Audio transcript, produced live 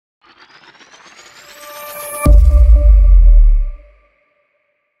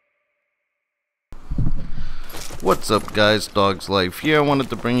What's up guys, Dog's Life here. I wanted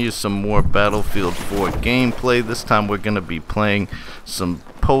to bring you some more Battlefield 4 gameplay. This time we're going to be playing some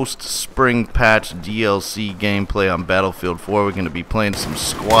post-spring patch DLC gameplay on Battlefield 4. We're going to be playing some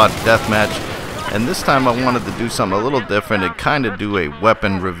squad deathmatch. And this time I wanted to do something a little different and kind of do a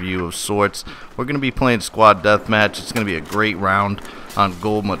weapon review of sorts. We're going to be playing squad deathmatch. It's going to be a great round on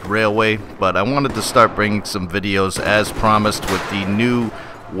Goldmut Railway. But I wanted to start bringing some videos as promised with the new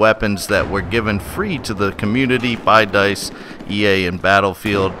weapons that were given free to the community by DICE, EA, and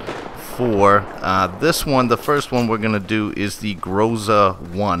Battlefield 4. This one, the first one we're going to do is the Groza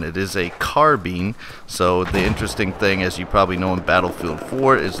 1. It is a carbine, so the interesting thing, as you probably know in Battlefield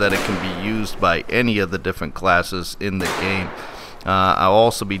 4, is that it can be used by any of the different classes in the game. I'll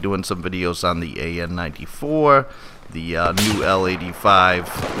also be doing some videos on the AN-94, the new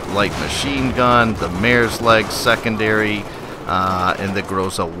L85 light machine gun, the Mare's Leg secondary, and the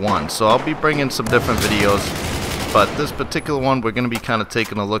Groza 1. So I'll be bringing some different videos, but this particular one we're going to be kind of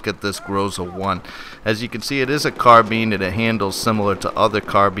taking a look at this Groza 1. As you can see, it is a carbine and it handles similar to other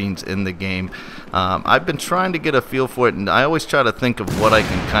carbines in the game. I've been trying to get a feel for it, and I always try to think of what I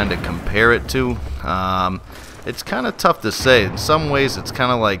can kind of compare it to. It's kind of tough to say. In some ways it's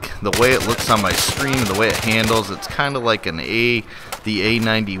kind of like the way it looks on my screen, the way it handles, it's kind of like the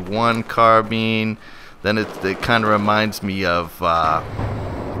A91 carbine. Then it kind of reminds me of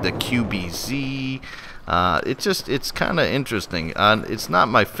the QBZ. It's kind of interesting. It's not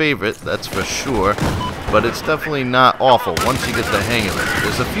my favorite, that's for sure, but it's definitely not awful once you get the hang of it.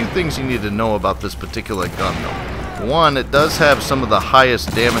 There's a few things you need to know about this particular gun though. One, it does have some of the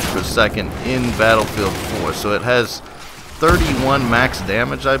highest damage per second in Battlefield 4, so it has 31 max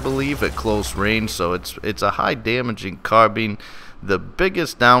damage, I believe, at close range, so it's a high damaging carbine. The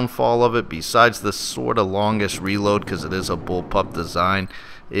biggest downfall of it, besides the sort of longest reload, because it is a bullpup design,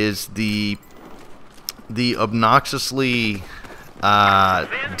 is the obnoxiously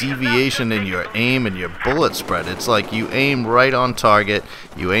deviation in your aim and your bullet spread. It's like you aim right on target,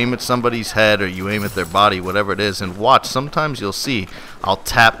 you aim at somebody's head or you aim at their body, whatever it is, and watch, sometimes you'll see I'll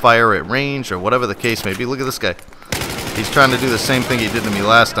tap fire at range or whatever the case may be. Look at this guy. He's trying to do the same thing he did to me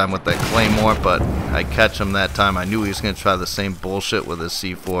last time with that Claymore, but I catch him that time. I knew he was going to try the same bullshit with his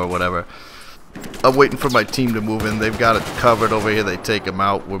C4 or whatever. I'm waiting for my team to move in. They've got it covered over here. They take him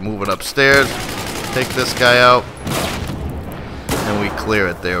out. We're moving upstairs. Take this guy out. And we clear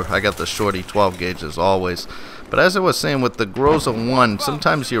it there. I got the shorty 12 gauge as always. But as I was saying, with the Groza 1,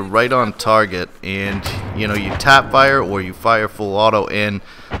 sometimes you're right on target and you know, you tap fire or you fire full auto, and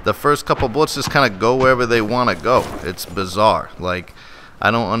the first couple bullets just kind of go wherever they want to go. It's bizarre. Like, I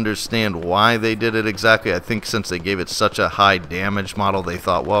don't understand why they did it exactly. I think since they gave it such a high damage model, they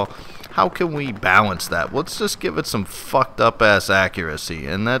thought, well, how can we balance that? Let's just give it some fucked up ass accuracy.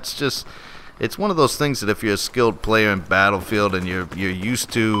 And that's just, it's one of those things that if you're a skilled player in Battlefield and you're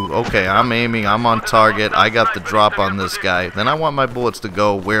used to, okay, I'm aiming, I'm on target, I got the drop on this guy, then I want my bullets to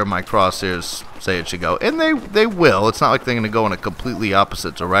go where my crosshairs say it should go. And they will. It's not like they're going to go in a completely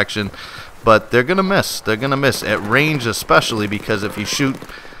opposite direction, but they're going to miss. They're going to miss at range, especially because if you shoot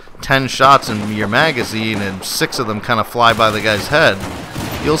 10 shots in your magazine and 6 of them kind of fly by the guy's head,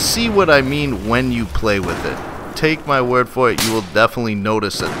 you'll see what I mean when you play with it. Take my word for it, you will definitely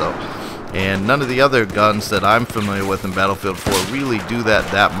notice it though. And none of the other guns that I'm familiar with in Battlefield 4 really do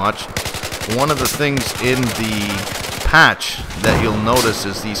that much. One of the things in the patch that you'll notice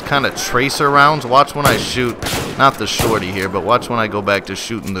is these kind of tracer rounds. Watch when I shoot, not the shorty here, but watch when I go back to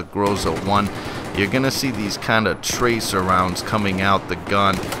shooting the Groza 1. You're going to see these kind of tracer rounds coming out the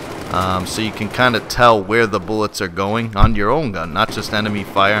gun. So you can kind of tell where the bullets are going on your own gun, not just enemy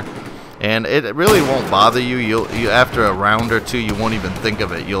fire. And it really won't bother you. You after a round or two, you won't even think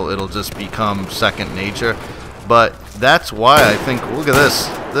of it. It'll just become second nature. But that's why I think, look at this.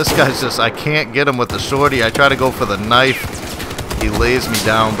 This guy's just, I can't get him with the shorty. I try to go for the knife. He lays me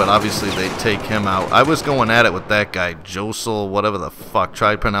down, but obviously they take him out. I was going at it with that guy, Josel, whatever the fuck.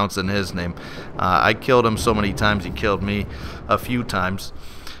 Try pronouncing his name. I killed him so many times. He killed me a few times.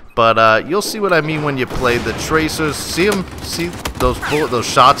 But you'll see what I mean when you play the tracers. See them? See those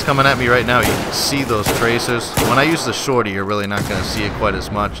shots coming at me right now? You can see those tracers. When I use the shorty, you're really not going to see it quite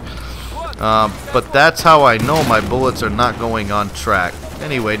as much. But that's how I know my bullets are not going on track.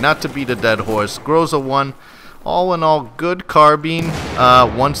 Anyway, not to beat a dead horse. Groza 1, all in all, good carbine.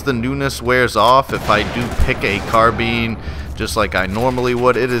 Once the newness wears off, if I do pick a carbine just like I normally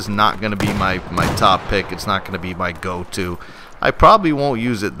would, it is not going to be my top pick. It's not going to be my go-to. I probably won't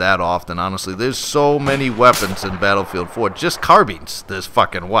use it that often, honestly. There's so many weapons in Battlefield 4, just carbines. There's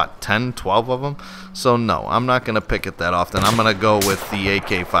fucking, what, 10, 12 of them? So no, I'm not going to pick it that often. I'm going to go with the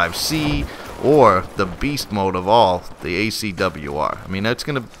AK-5C or the beast mode of all, the ACWR. I mean, it's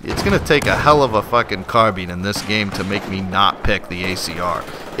gonna take a hell of a fucking carbine in this game to make me not pick the ACR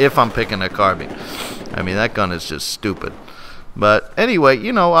if I'm picking a carbine. I mean, that gun is just stupid. But anyway,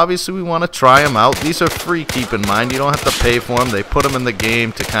 you know, obviously we want to try them out. These are free, keep in mind. You don't have to pay for them. They put them in the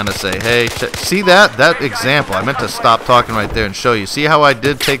game to kind of say, hey, see that example? I meant to stop talking right there and show you. See how I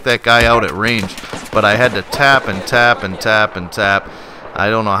did take that guy out at range, but I had to tap and tap and tap and tap. I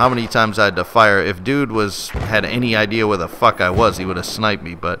don't know how many times I had to fire. If dude had any idea where the fuck I was, he would have sniped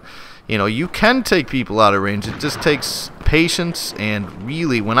me. But, you know, you can take people out of range. It just takes patience, and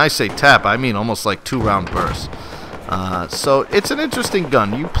really, when I say tap, I mean almost like 2-round bursts. So it's an interesting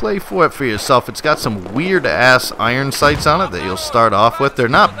gun. You play for it for yourself. It's got some weird-ass iron sights on it that you'll start off with. They're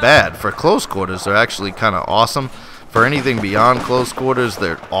not bad. For close quarters, they're actually kind of awesome. For anything beyond close quarters,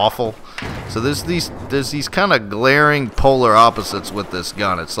 they're awful. So there's these kind of glaring polar opposites with this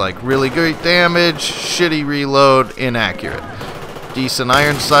gun. It's like really great damage, shitty reload, inaccurate. Decent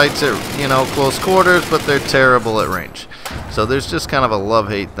iron sights at, you know, close quarters, but they're terrible at range. So there's just kind of a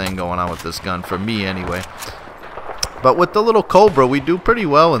love-hate thing going on with this gun, for me anyway. But with the little Cobra, we do pretty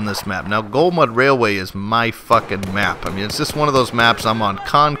well in this map. Now, Gold Mud Railway is my fucking map. I mean, it's just one of those maps I'm on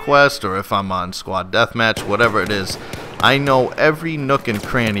Conquest, or if I'm on Squad Deathmatch, whatever it is. I know every nook and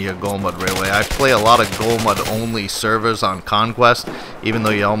cranny of Gold Mud Railway. I play a lot of Gold Mud only servers on Conquest, even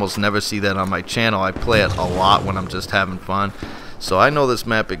though you almost never see that on my channel. I play it a lot when I'm just having fun. So I know this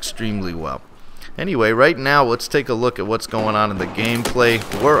map extremely well. Anyway, right now, let's take a look at what's going on in the gameplay.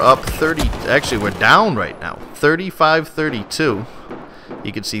 We're up 30, actually we're down right now, 35-32.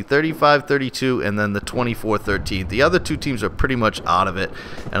 You can see 35-32 and then the 24-13. The other two teams are pretty much out of it,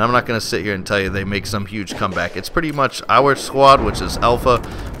 and I'm not going to sit here and tell you they make some huge comeback. It's pretty much our squad, which is Alpha,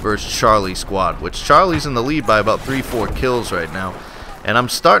 versus Charlie squad, which Charlie's in the lead by about 3-4 kills right now. And I'm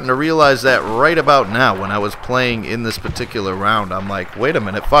starting to realize that right about now when I was playing in this particular round. I'm like, wait a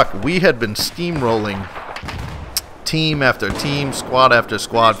minute, fuck, we had been steamrolling team after team, squad after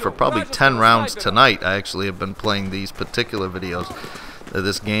squad for probably 10 rounds tonight. I actually have been playing these particular videos,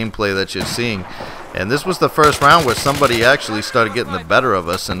 this gameplay that you're seeing. And this was the first round where somebody actually started getting the better of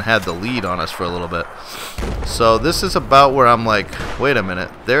us and had the lead on us for a little bit. So this is about where I'm like, wait a minute,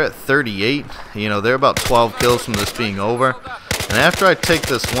 they're at 38. You know, they're about 12 kills from this being over. And after I take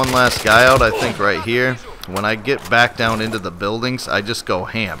this one last guy out, I think right here, when I get back down into the buildings, I just go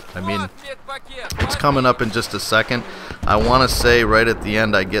ham. I mean, it's coming up in just a second. I want to say right at the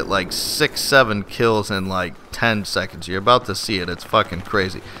end I get like 6-7 kills in like 10 seconds. You're about to see it. It's fucking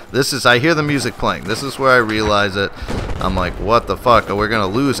crazy. This is, I hear the music playing. This is where I realize it. I'm like, what the fuck? We're going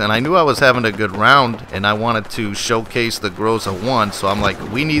to lose. And I knew I was having a good round, and I wanted to showcase the Groza 1. So I'm like,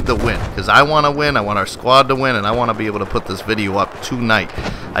 we need the win. Because I want to win. I want our squad to win. And I want to be able to put this video up tonight.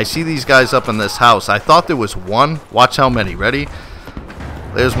 I see these guys up in this house. I thought there was one. Watch how many. Ready?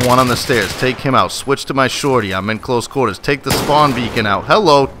 There's one on the stairs. Take him out. Switch to my shorty. I'm in close quarters. Take the spawn beacon out.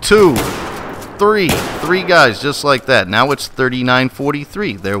 Hello. 2, 3. 3 guys just like that. Now it's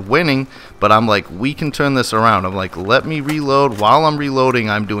 39-43. They're winning, but I'm like, we can turn this around. I'm like, let me reload. While I'm reloading,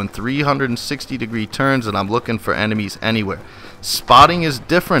 I'm doing 360-degree turns, and I'm looking for enemies anywhere. Spotting is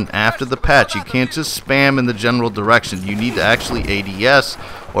different after the patch. You can't just spam in the general direction. You need to actually ADS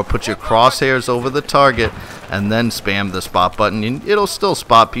or put your crosshairs over the target and then spam the spot button. And it'll still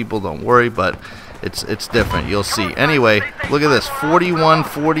spot people, don't worry, but it's different. You'll see. Anyway, look at this,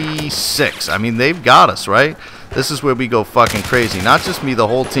 41-46. I mean, they've got us, right? This is where we go fucking crazy. Not just me, the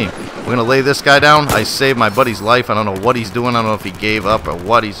whole team. We're going to lay this guy down. I saved my buddy's life. I don't know what he's doing. I don't know if he gave up or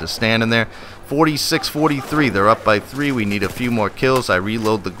what. He's just standing there. 46-43. They're up by 3. We need a few more kills. I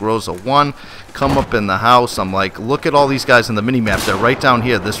reload the Groza 1. Come up in the house. I'm like, look at all these guys in the mini-maps. They're right down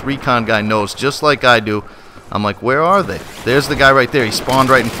here. This recon guy knows just like I do. I'm like, where are they? There's the guy right there. He spawned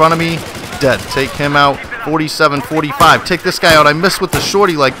right in front of me. Dead. Take him out. 47-45. Take this guy out. I missed with the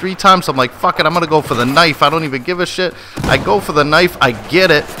shorty like 3 times. I'm like, fuck it. I'm going to go for the knife. I don't even give a shit. I go for the knife. I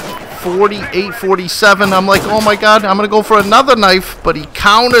get it. 48-47. I'm like, oh my god. I'm going to go for another knife. But he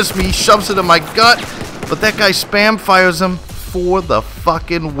counters me. Shoves it in my gut. But that guy spam fires him for the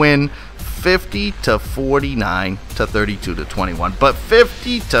fucking win. 50-49 to 32-21. But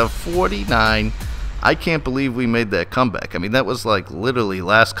 50-49. I can't believe we made that comeback. I mean, that was like literally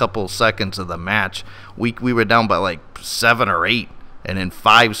last couple seconds of the match. We were down by like 7 or 8, and in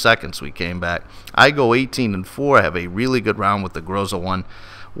 5 seconds we came back. I go 18-4. I have a really good round with the Groza 1.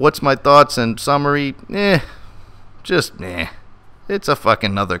 What's my thoughts and summary? Just It's a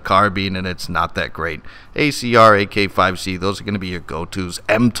fucking another carbine, and it's not that great. ACR, AK5C, those are going to be your go-tos.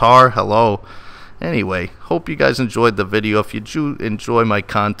 MTAR, hello. Anyway, hope you guys enjoyed the video. If you do enjoy my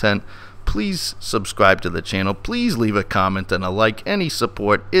content, please subscribe to the channel. Please leave a comment and a like. Any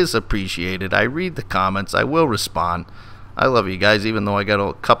support is appreciated. I read the comments. I will respond. I love you guys, even though I got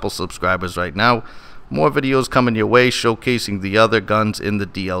a couple subscribers right now. More videos coming your way showcasing the other guns in the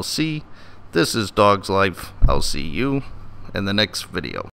DLC. This is Dog's Life. I'll see you in the next video.